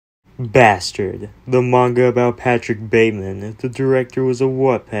Bastard, the manga about Patrick Bateman if the director was a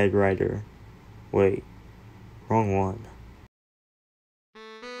Wattpad writer. Wait, wrong one.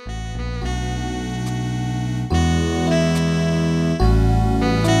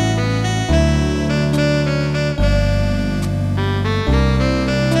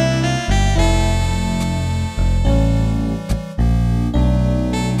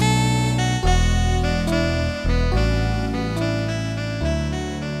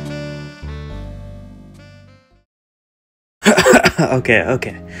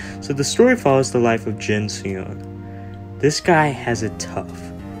 Okay. So the story follows the life of Jin Seon. This guy has it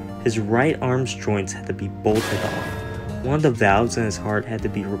tough. His right arm's joints had to be bolted off. One of the valves in his heart had to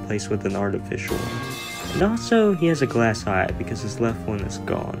be replaced with an artificial one. And also, he has a glass eye because his left one is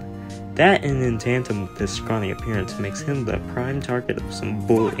gone. That, and in tandem with his scrawny appearance, makes him the prime target of some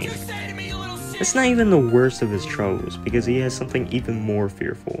bullying. That's not even the worst of his troubles, because he has something even more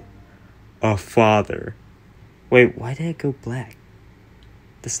fearful. A father. Wait, why did it go black?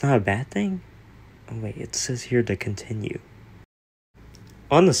 That's not a bad thing? Oh wait, it says here to continue.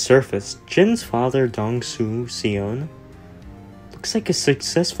 On the surface, Jin's father, Dong-soo Seon, looks like a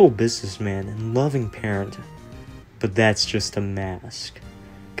successful businessman and loving parent. But that's just a mask.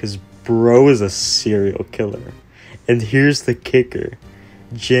 Cause bro is a serial killer. And here's the kicker.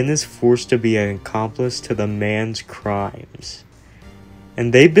 Jin is forced to be an accomplice to the man's crimes.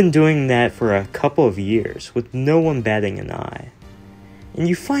 And they've been doing that for a couple of years, with no one batting an eye. And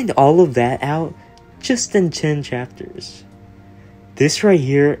you find all of that out just in 10 chapters. This right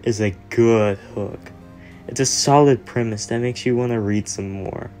here is a good hook. It's a solid premise that makes you want to read some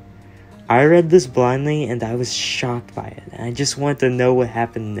more. I read this blindly and I was shocked by it, and I just wanted to know what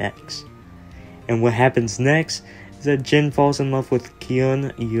happened next. And what happens next is that Jin falls in love with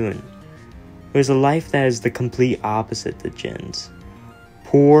Kyun Yoon, who has a life that is the complete opposite to Jin's.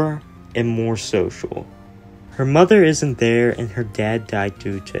 Poor and more social. Her mother isn't there and her dad died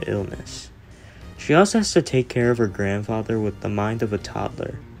due to illness. She also has to take care of her grandfather with the mind of a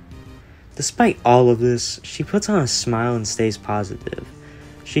toddler. Despite all of this, she puts on a smile and stays positive.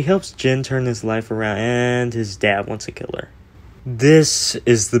 She helps Jin turn his life around, and his dad wants to kill her. This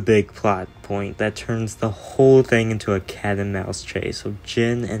is the big plot point that turns the whole thing into a cat and mouse chase of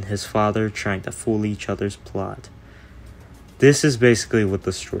Jin and his father trying to fool each other's plot. This is basically what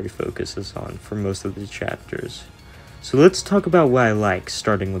the story focuses on for most of the chapters. So let's talk about what I like,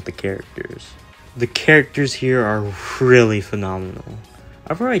 starting with the characters. The characters here are really phenomenal.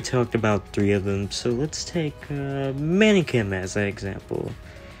 I've already talked about 3 of them, so let's take Manny Kim as an example.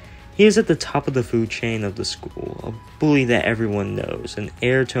 He is at the top of the food chain of the school, a bully that everyone knows, an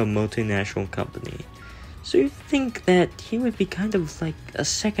heir to a multinational company. So you think that he would be kind of like a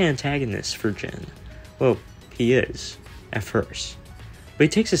second antagonist for Jin. Well, he is. At first, but he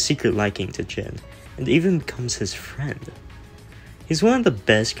takes a secret liking to Jin, and even becomes his friend. He's one of the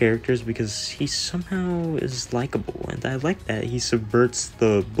best characters because he somehow is likable, and I like that he subverts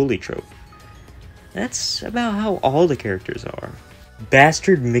the bully trope. That's about how all the characters are.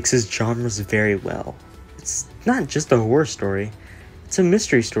 Bastard mixes genres very well. It's not just a horror story, it's a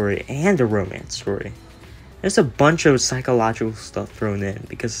mystery story and a romance story. There's a bunch of psychological stuff thrown in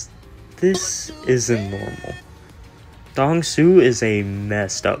because this isn't normal. Dong-soo is a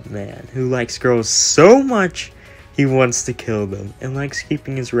messed up man who likes girls so much he wants to kill them and likes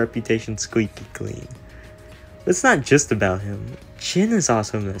keeping his reputation squeaky clean. But it's not just about him. Jin is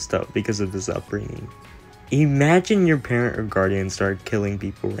also messed up because of his upbringing. Imagine your parent or guardian started killing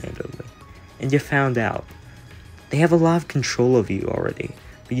people randomly, and you found out. They have a lot of control of you already,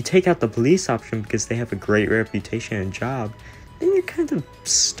 but you take out the police option because they have a great reputation and job, then you're kind of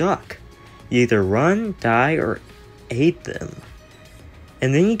stuck. You either run, die, or hate them.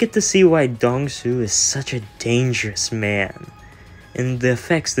 And then you get to see why Dong-soo is such a dangerous man, and the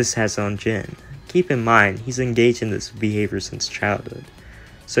effects this has on Jin. Keep in mind, he's engaged in this behavior since childhood,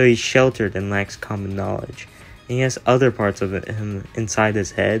 so he's sheltered and lacks common knowledge, and he has other parts of him inside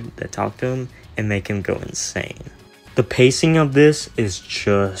his head that talk to him and make him go insane. The pacing of this is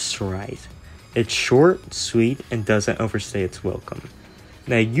just right. It's short, sweet, and doesn't overstay its welcome.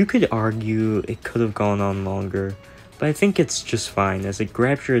 Now, you could argue it could have gone on longer, but I think it's just fine as it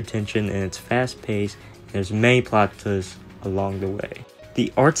grabs your attention and it's fast paced and there's many plot twists along the way.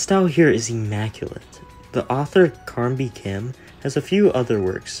 The art style here is immaculate. The author Karnby Kim has a few other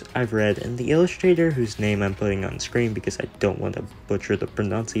works I've read, and the illustrator whose name I'm putting on screen because I don't want to butcher the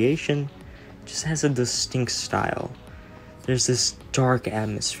pronunciation just has a distinct style. There's this dark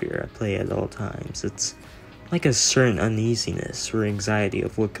atmosphere at play at all times. It's like a certain uneasiness or anxiety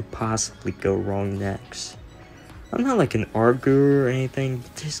of what could possibly go wrong next. I'm not like an art guru or anything,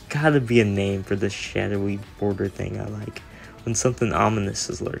 but there's gotta be a name for this shadowy border thing I like, when something ominous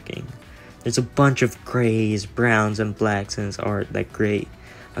is lurking. There's a bunch of grays, browns, and blacks in his art that create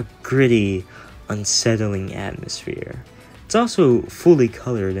a gritty, unsettling atmosphere. It's also fully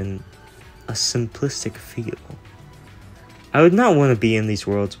colored and a simplistic feel. I would not want to be in these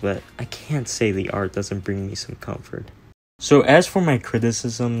worlds, but I can't say the art doesn't bring me some comfort. So as for my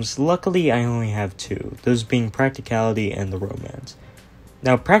criticisms, luckily I only have two, those being Practicality and the Romance.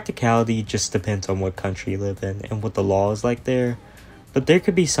 Now Practicality just depends on what country you live in and what the law is like there, but there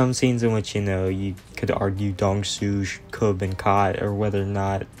could be some scenes in which, you could argue Dong-Soo could have been caught or whether or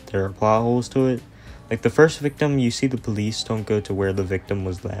not there are plot holes to it. Like the first victim, you see the police don't go to where the victim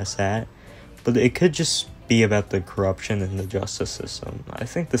was last at, but it could just be about the corruption in the justice system. I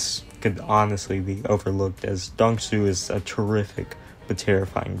think this could honestly be overlooked as Dong-Soo is a terrific but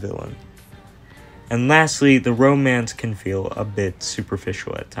terrifying villain. And lastly, the romance can feel a bit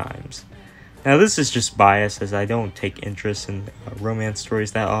superficial at times. Now this is just bias as I don't take interest in romance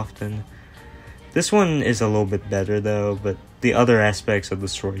stories that often. This one is a little bit better though, but the other aspects of the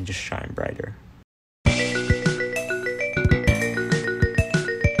story just shine brighter.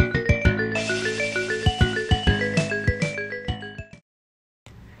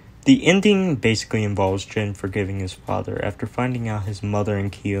 The ending basically involves Jin forgiving his father after finding out his mother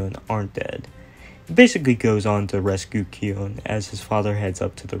and Kyoon aren't dead. It basically goes on to rescue Kyoon as his father heads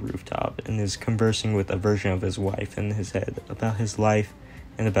up to the rooftop and is conversing with a version of his wife in his head about his life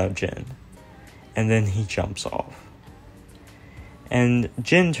and about Jin. And then he jumps off. And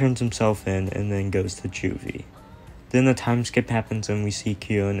Jin turns himself in and then goes to juvie. Then a time skip happens and we see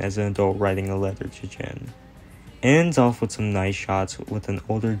Kyoon as an adult writing a letter to Jin. It ends off with some nice shots with an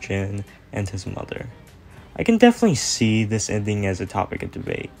older Jin and his mother. I can definitely see this ending as a topic of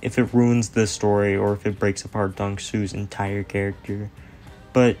debate, if it ruins the story or if it breaks apart Dong-Soo's entire character.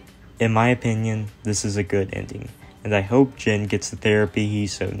 But, in my opinion, this is a good ending, and I hope Jin gets the therapy he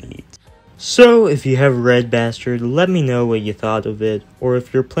so needs. So, if you have read Bastard, let me know what you thought of it, or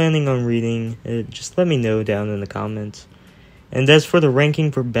if you're planning on reading it, just let me know down in the comments. And as for the ranking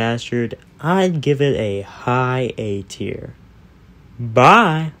for Bastard, I'd give it a high A tier.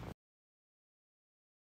 Bye!